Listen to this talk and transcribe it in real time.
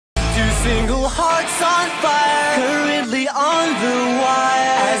Single hearts on fire, currently on the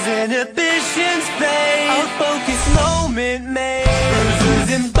wire. As inhibitions fade, a focused moment made.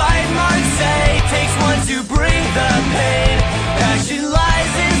 Bruises and bite marks say, takes one to bring the pain. Passion